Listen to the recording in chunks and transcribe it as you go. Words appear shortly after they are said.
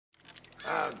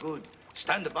Ah, good.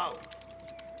 Stand about.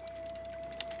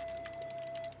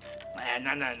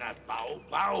 No.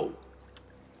 Bow.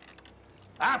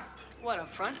 Up. What,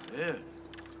 up front? Yeah.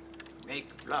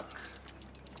 Make block.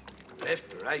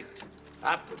 Left, right.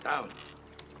 Up or down.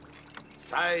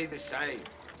 Side to side.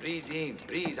 Breathe in,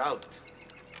 breathe out.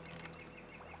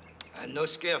 And no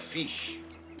scare fish.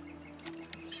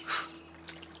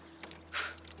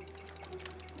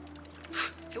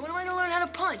 Hey, when am I gonna learn how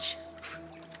to punch?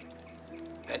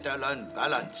 Better learn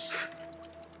balance.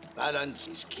 Balance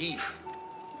is key.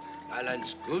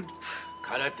 Balance good,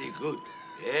 karate good.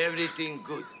 Everything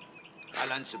good.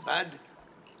 Balance bad,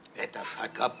 better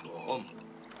pack up, go home.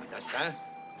 Understand?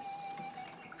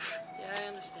 Yeah, I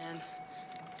understand.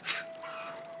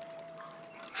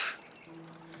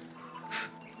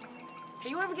 Hey,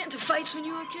 you ever get into fights when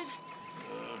you were a kid?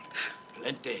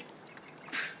 Plenty.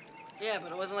 Yeah,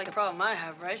 but it wasn't like the problem I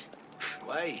have, right?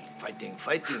 Why? Fighting.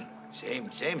 Same.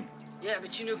 Yeah,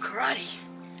 but you knew karate.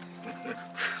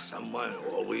 Someone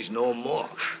always know more.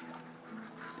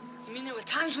 You mean there were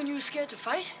times when you were scared to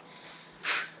fight?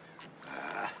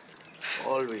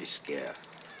 Always scared.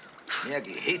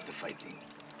 Miyagi hate the fighting.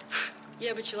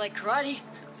 Yeah, but you like karate.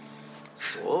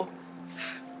 So?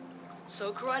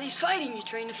 So karate's fighting. You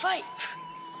train to fight.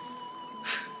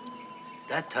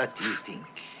 That's what you think.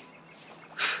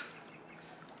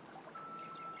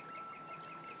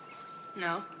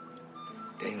 No.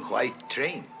 Then why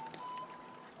train?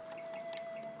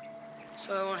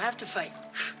 So I won't have to fight.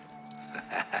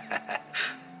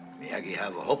 Miyagi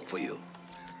have a hope for you.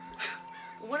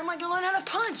 When am I gonna learn how to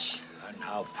punch? Learn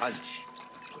how punch.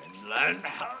 Then learn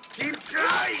how keep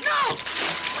trying. No!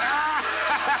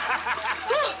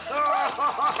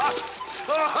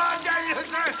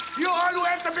 You all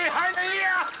went behind the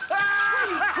ear. Are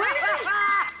you crazy?